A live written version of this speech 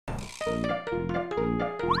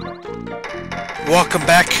Welcome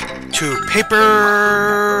back to Paper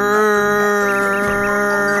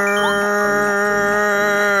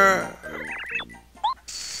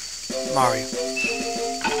Mario.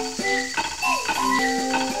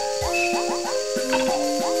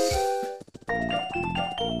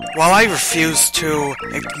 While I refuse to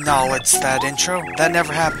acknowledge that intro, that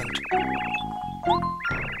never happened.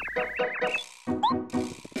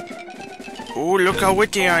 Oh, look how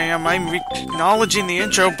witty I am. I'm acknowledging the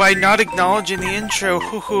intro by not acknowledging the intro.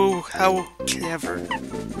 Hoo hoo, how clever.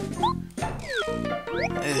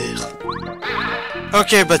 Ugh.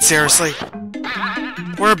 Okay, but seriously.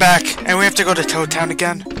 We're back, and we have to go to Toad Town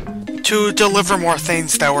again to deliver more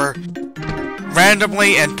things that were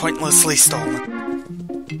randomly and pointlessly stolen.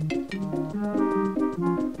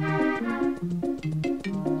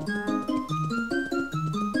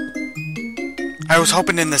 I was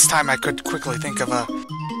hoping in this time I could quickly think of a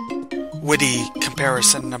witty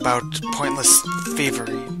comparison about pointless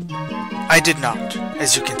thievery. I did not,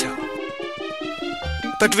 as you can tell.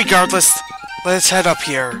 But regardless, let's head up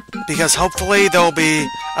here, because hopefully there'll be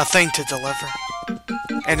a thing to deliver.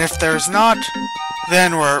 And if there's not,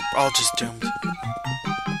 then we're all just doomed.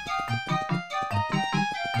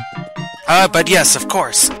 But yes, of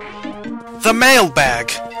course. The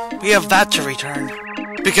mailbag! We have that to return.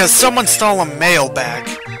 Because someone stole a mailbag.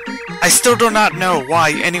 I still do not know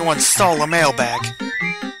why anyone stole a mailbag.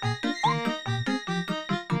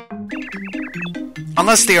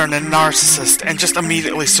 Unless they are a narcissist and just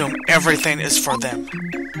immediately assume everything is for them.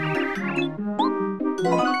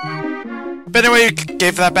 But anyway, you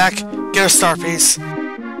gave that back. Get a star piece.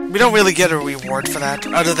 We don't really get a reward for that,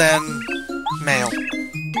 other than mail.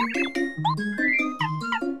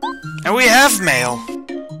 And we have mail.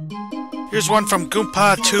 Here's one from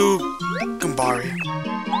Goomba to Goombari.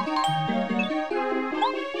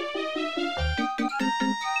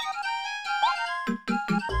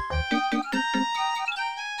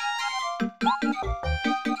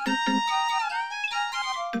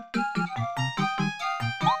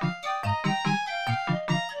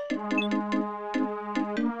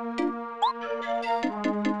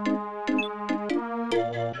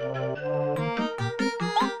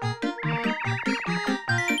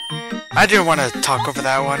 I didn't want to talk over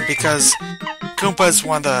that one because Goomba is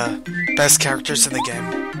one of the best characters in the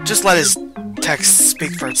game. Just let his text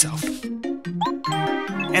speak for itself.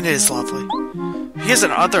 And it is lovely. He has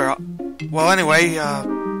another... Well, anyway,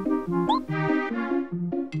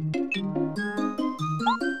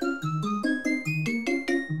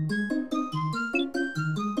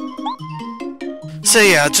 So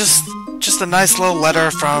yeah, just a nice little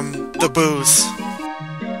letter from the Boos.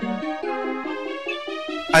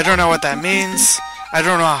 I don't know what that means. I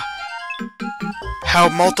don't know how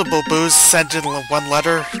multiple Boos sent in one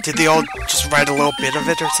letter. Did they all just write a little bit of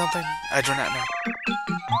it or something? I do not know.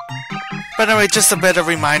 But anyway, just a bit of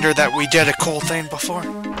reminder that we did a cool thing before.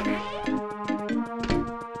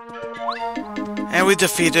 And we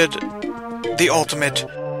defeated the ultimate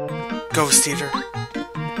Ghost Eater.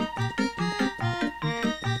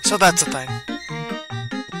 So that's a thing.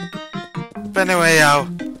 But anyway,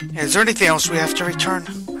 is there anything else we have to return?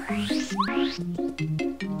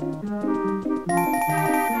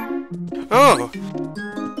 Oh!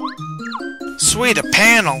 Sweet, a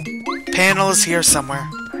panel! Panel is here somewhere.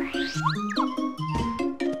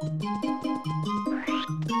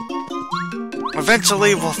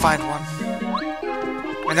 Eventually we'll find one.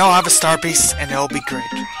 And I'll have a star piece, and it'll be great.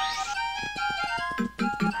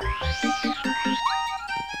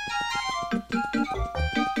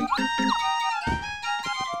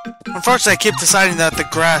 Unfortunately, I keep deciding that the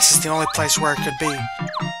grass is the only place where it could be.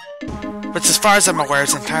 Which, as far as I'm aware,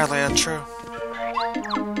 is entirely untrue.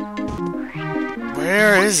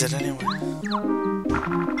 Where is it, anyway?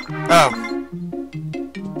 Oh.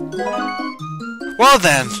 Well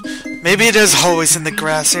then, maybe it is always in the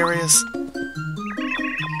grass areas.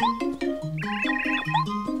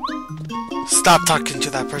 Stop talking to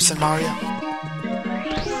that person, Mario.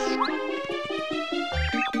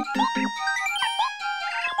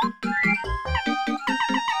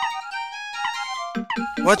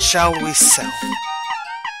 What shall we sell?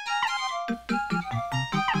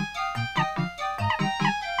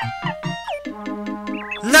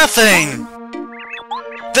 Nothing!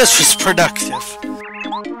 This was productive.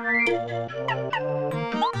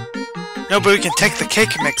 No, but we can take the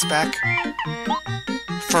cake mix back.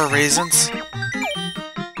 For reasons.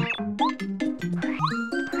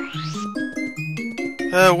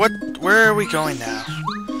 Where are we going now?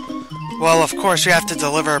 Well, of course, we have to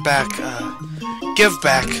deliver back, give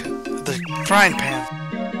back the frying pan.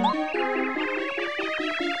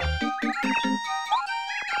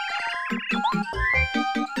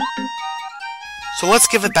 So let's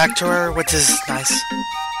give it back to her, which is nice.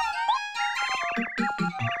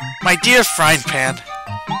 My dear frying pan.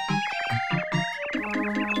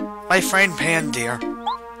 My frying pan dear.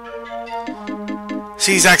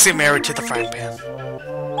 She's actually married to the frying pan.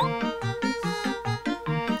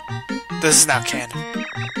 This is now canon.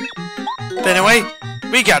 But anyway,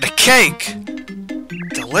 we got a cake!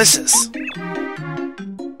 Delicious.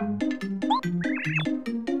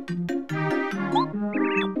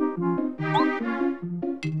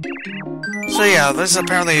 So yeah, this is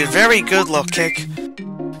apparently a very good little cake.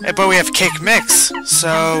 But we have cake mix,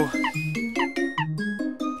 so...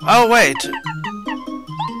 Oh, wait.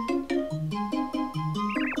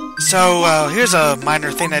 So, here's a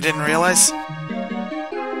minor thing I didn't realize.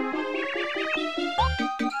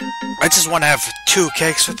 I just want to have 2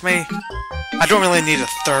 cakes with me. I don't really need a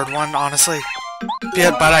 3rd one, honestly.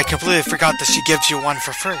 Yeah, but I completely forgot that she gives you one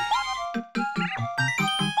for free.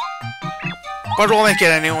 But we'll make it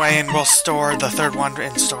anyway, and we'll store the 3rd one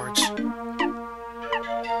in storage.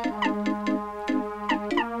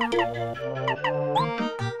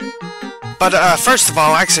 But, first of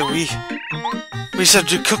all, actually, we should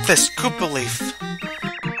cook this Koopa leaf.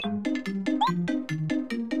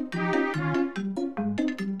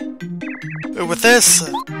 With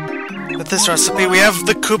this recipe, we have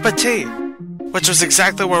the Koopa tea, which was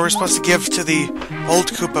exactly what we're supposed to give to the old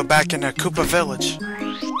Koopa back in a Koopa village.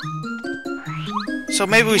 So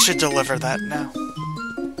maybe we should deliver that now.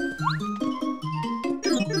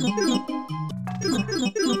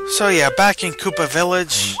 So yeah, back in Koopa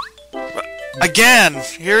Village. Again!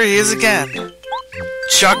 Here he is again.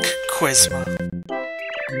 Chuck Quizma.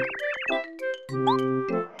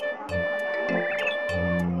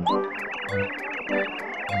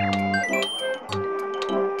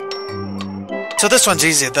 So this one's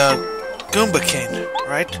easy, the Goomba King,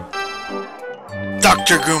 right?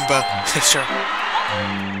 Dr. Goomba, sure.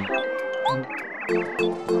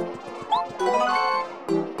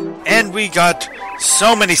 And we got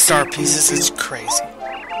so many star pieces, it's crazy.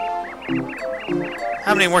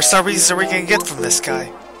 How many more star pieces are we gonna get from this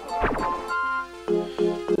guy?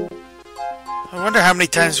 I wonder how many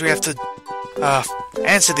times we have to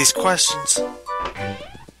answer these questions.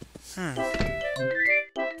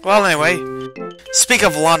 Well, anyway, speak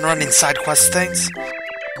of long-running side quest things,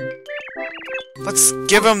 let's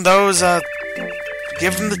give him those,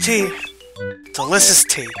 give him the tea. Delicious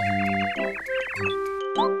tea.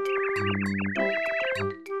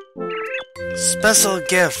 Special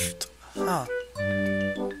gift. Huh.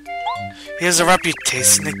 He has a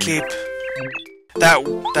reputation to keep.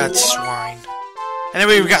 That's worrying.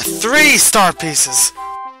 Anyway, we got 3 star pieces.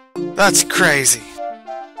 That's crazy.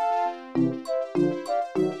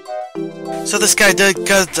 So this guy did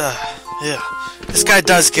good, this guy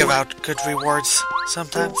does give out good rewards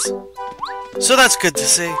sometimes. So that's good to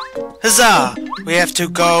see. Huzzah! We have to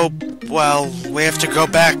go, well, we have to go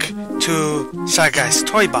back to Shy Guy's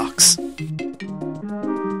toy box.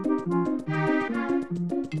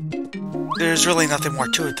 There's really nothing more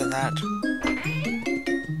to it than that.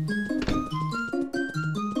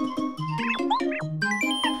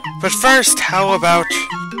 But first, how about...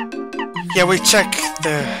 Yeah, we check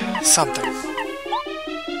the... something.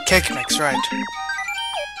 Cake mix, right.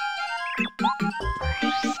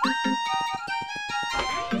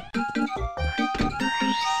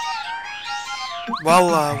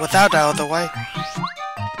 Well, with that out of the way...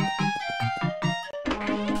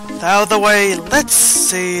 Out of the way, let's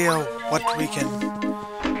see what we can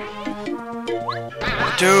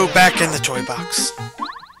do back in the toy box.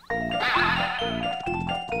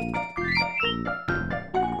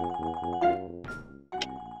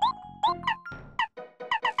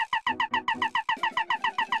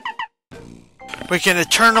 We can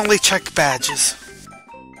eternally check badges.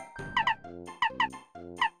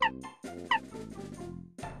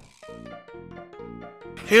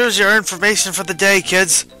 Here's your information for the day,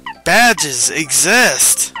 kids. Badges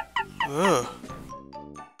exist! Ugh.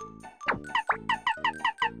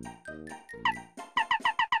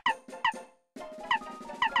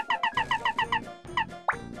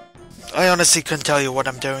 I honestly couldn't tell you what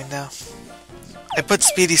I'm doing now. I put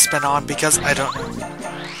Speedy Spin on because I don't know.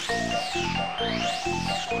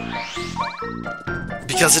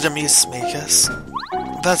 Because it amuses me, I guess.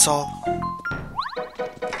 That's all.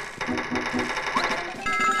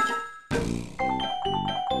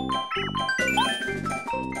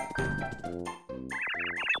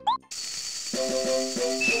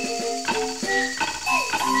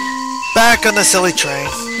 Back on the silly train.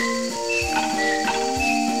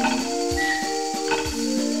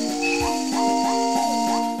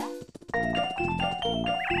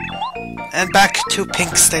 And back to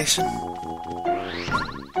Pink Station.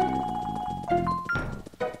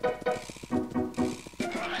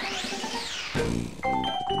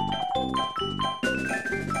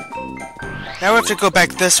 Now we have to go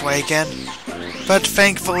back this way again. But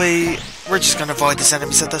thankfully, we're just gonna avoid these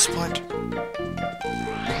enemies at this point.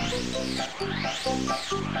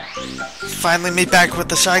 Finally meet back with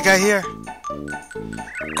the Shy Guy here.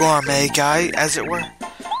 Gourmet guy, as it were.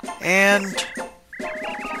 And...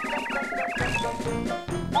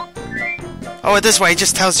 oh, this way, he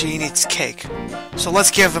just tells you he needs cake. So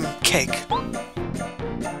let's give him cake.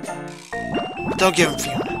 Don't give him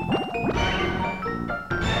Fiona.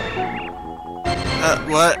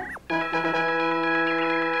 What?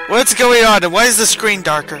 What's going on? And why is the screen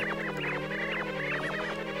darker?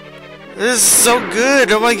 This is so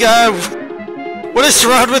good! Oh my god! What is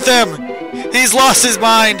wrong with him? He's lost his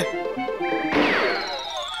mind!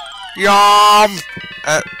 Yum!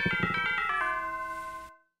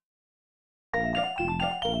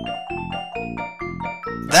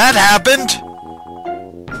 That happened!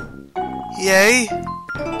 Yay!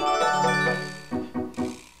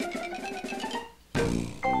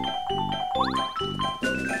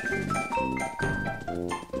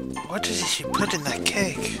 What did she put in that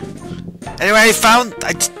cake? Anyway,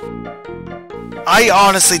 I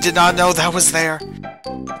honestly did not know that was there.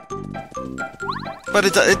 But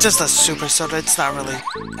it just does super soda. It's not really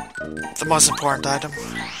the most important item.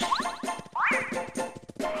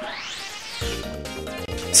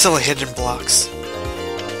 Silly hidden blocks.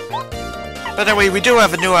 But anyway, we do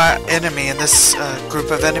have a new enemy in this group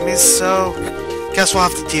of enemies, so guess we'll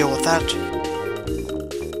have to deal with that.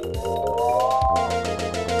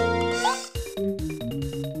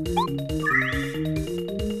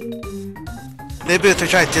 Maybe if we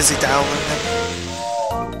try Dizzy Dial with him,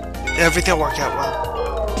 everything will work out well.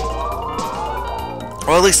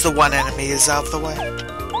 Or at least the one enemy is out of the way.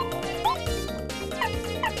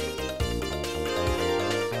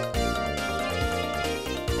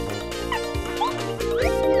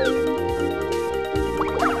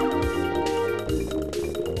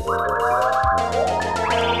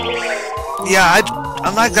 Yeah,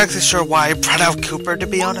 I'm not exactly sure why I brought out Cooper, to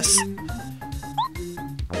be honest.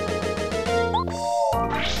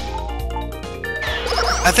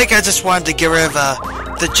 I think I just wanted to get rid of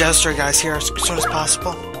the Jester guys here as soon as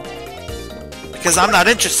possible. Because I'm not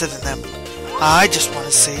interested in them. I just want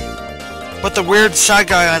to see what the weird Shy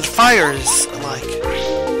Guy on fire is like.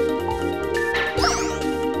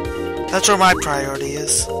 That's where my priority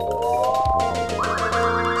is.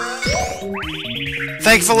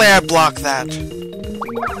 Thankfully I blocked that.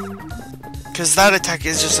 Because that attack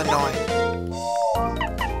is just annoying.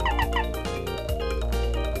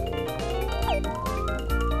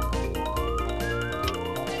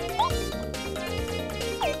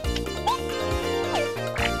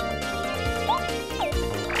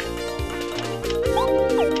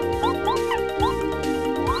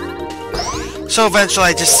 So eventually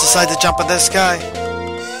I just decided to jump on this guy,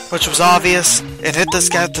 which was obvious, and hit this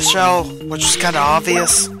guy with the shell, which was kind of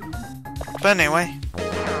obvious. But anyway,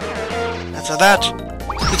 after that,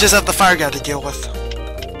 we just have the fire guy to deal with.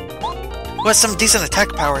 Who has some decent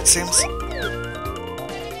attack power, it seems.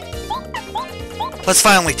 Let's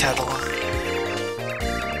finally tattle him.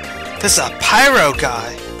 This is a Pyro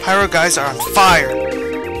guy. Pyro guys are on fire.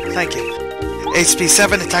 Thank you. HP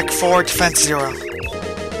 7, attack 4, defense 0.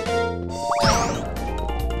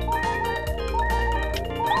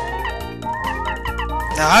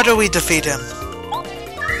 Now, how do we defeat him?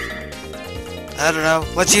 I don't know.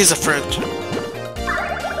 Let's use a fruit.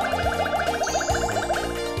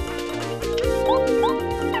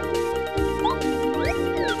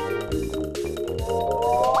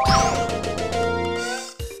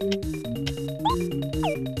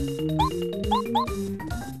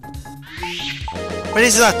 But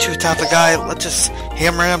he's not too tough a guy. Let's just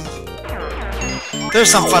hammer him.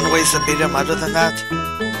 There's some fun ways to beat him other than that.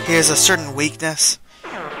 He has a certain weakness,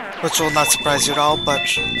 which will not surprise you at all, but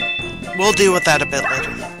we'll deal with that a bit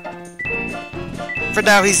later. For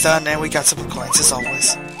now, he's done, and we got some coins, as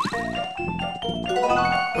always.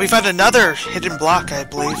 We found another hidden block, I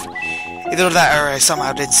believe. Either that, or I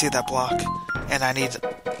somehow didn't see that block. And I need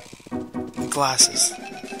glasses.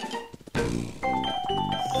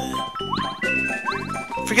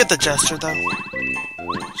 Forget the Jester, though.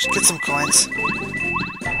 Just get some coins.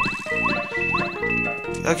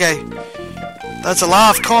 Okay. That's a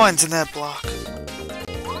lot of coins in that block.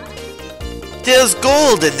 There's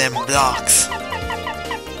gold in them blocks.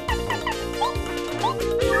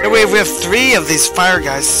 Anyway, we have 3 of these fire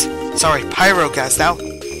guys. Sorry, pyro guys now.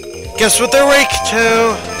 Guess what they're weak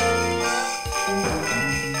to?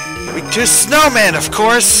 Weak to snowman, of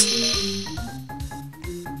course.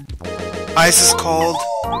 Ice is cold,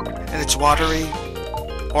 and it's watery.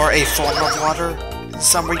 Or a form of water, in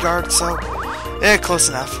some regard, so... yeah, close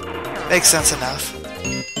enough. Makes sense enough.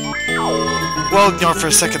 We'll ignore for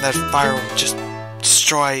a second that fire will just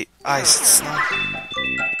destroy ice and snow.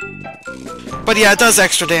 But yeah, it does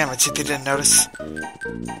extra damage if you didn't notice.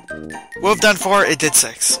 Would have done 4, it did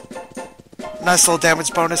 6. Nice little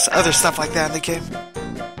damage bonus, other stuff like that in the game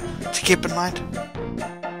to keep in mind.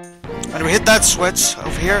 And we hit that switch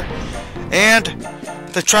over here, and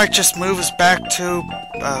the track just moves back to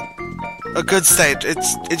a good state. It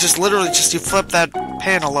just literally you flip that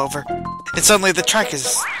panel over, and suddenly the track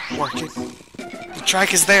is working. The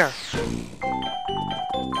track is there.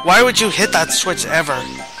 Why would you hit that switch ever?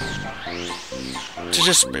 To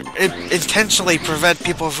just intentionally prevent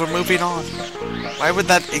people from moving on. Why would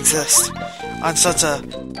that exist on such a...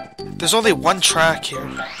 There's only one track here.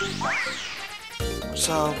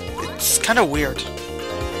 So, it's kind of weird.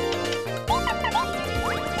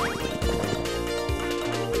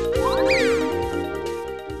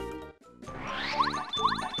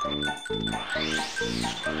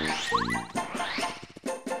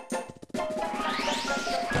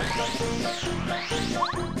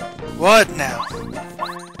 What now?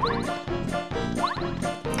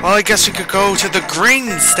 Well, I guess we could go to the green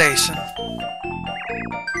station.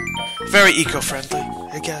 Very eco-friendly,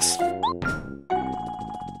 I guess.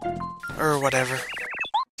 Or whatever.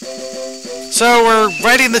 So we're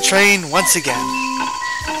riding the train once again.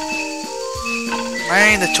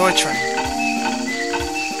 Riding the toy train.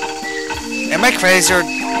 Am I crazy or...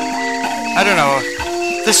 I don't know.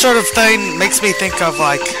 This sort of thing makes me think of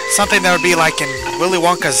like something that would be like in Willy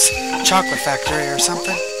Wonka's Chocolate Factory or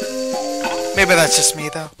something. Maybe that's just me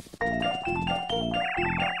though.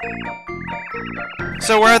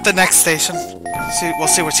 So we're at the next station. We'll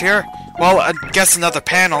see what's here. Well, I guess another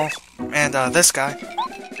panel. And this guy.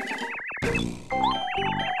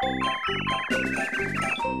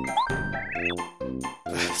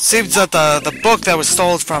 Seems that the book that was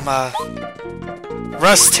stolen from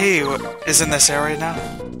Russ T is in this area now.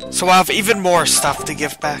 So we'll have even more stuff to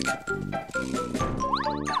give back.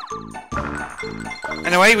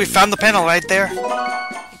 Anyway, we found the panel right there.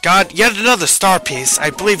 Got yet another star piece. I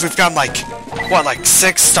believe we've gotten like, what, like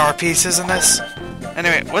 6 star pieces in this?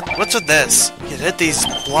 Anyway, what's with this? You hit these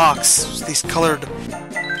blocks, these colored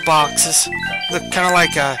boxes. Look kind of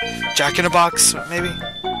like a Jack-in-a-Box, maybe?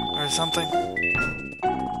 Or something.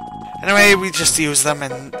 Anyway, we just use them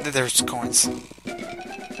and there's coins.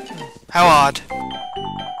 How odd.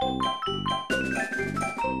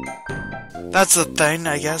 That's the thing,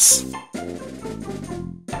 I guess.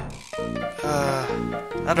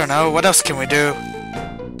 I don't know, what else can we do?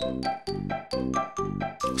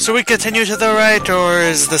 So we continue to the right, or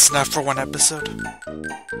is this enough for one episode?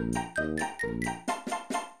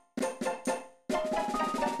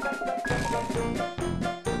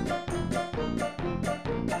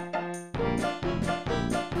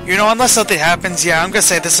 You know, unless something happens, yeah, I'm gonna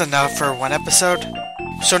say this is enough for one episode.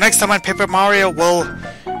 So next time on Paper Mario, we'll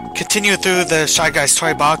continue through the Shy Guys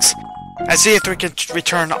toy box and see if we can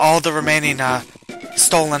return all the remaining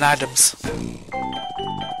stolen items.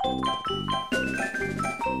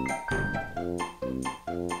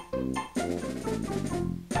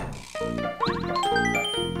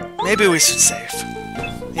 Maybe we should save.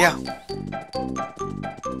 Yeah.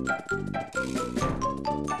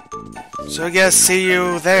 So I guess see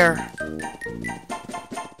you there.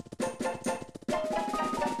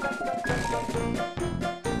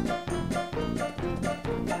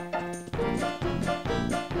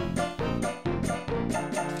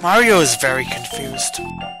 Mario is very confused.